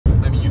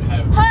I mean, you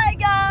have. Hi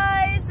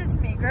guys, it's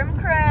me, Grim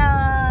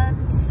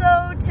Crayon.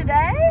 So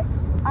today,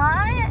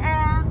 I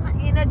am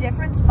in a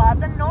different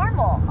spot than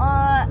normal.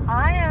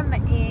 I am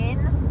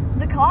in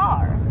the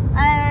car,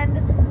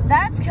 and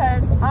that's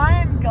because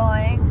I'm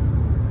going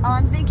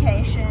on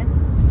vacation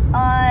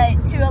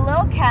to a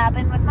little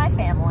cabin with my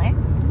family.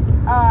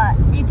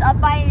 It's up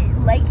by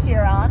Lake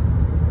Huron.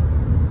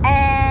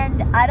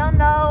 And I don't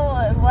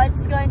know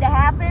what's going to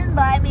happen,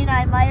 but I mean,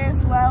 I might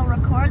as well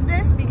record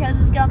this because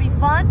it's gonna be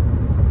fun.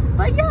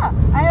 But yeah,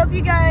 I hope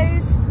you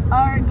guys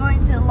are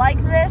going to like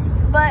this.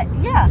 But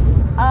yeah,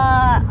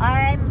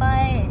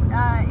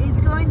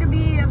 it's going to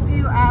be a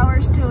few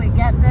hours till we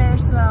get there,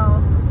 so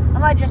I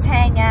might just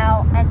hang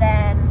out and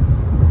then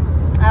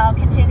I'll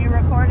continue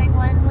recording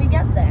when we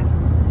get there.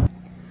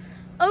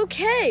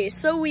 Okay,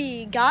 so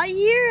we got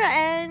here,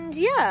 and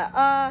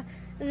yeah,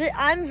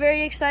 I'm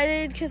very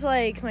excited because,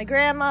 like, my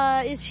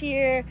grandma is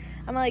here.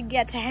 I'm gonna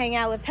get to hang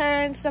out with her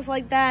and stuff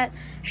like that.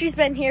 She's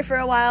been here for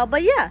a while,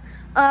 but yeah,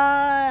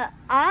 I'm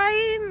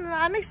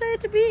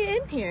excited to be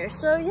in here.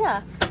 So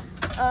yeah,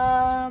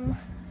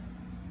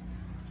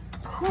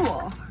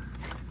 cool.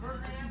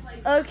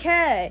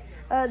 Okay,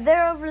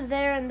 they're over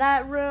there in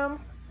that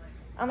room.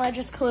 I might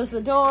just close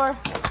the door.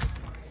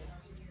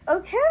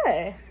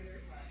 Okay,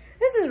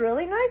 this is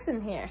really nice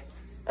in here.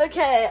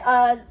 Okay,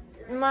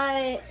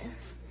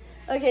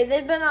 okay,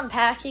 they've been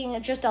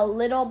unpacking just a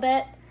little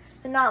bit,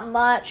 not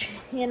much,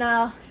 you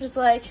know, just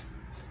like,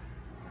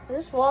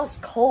 this wall is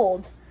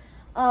cold.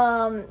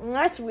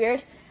 That's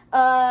weird.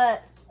 Okay.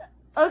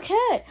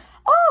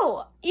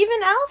 Oh,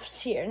 even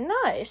Alf's here,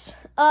 nice.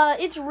 I'm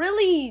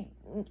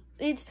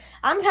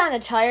kind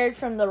of tired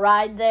from the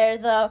ride there,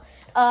 though.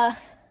 I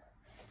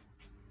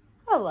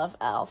love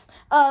Alf.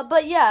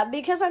 But yeah,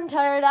 because I'm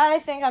tired, I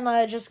think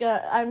I'm just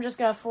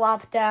gonna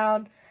flop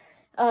down,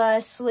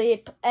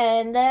 sleep,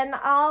 and then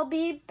I'll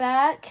be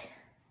back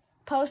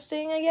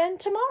posting again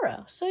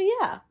tomorrow. So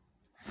yeah.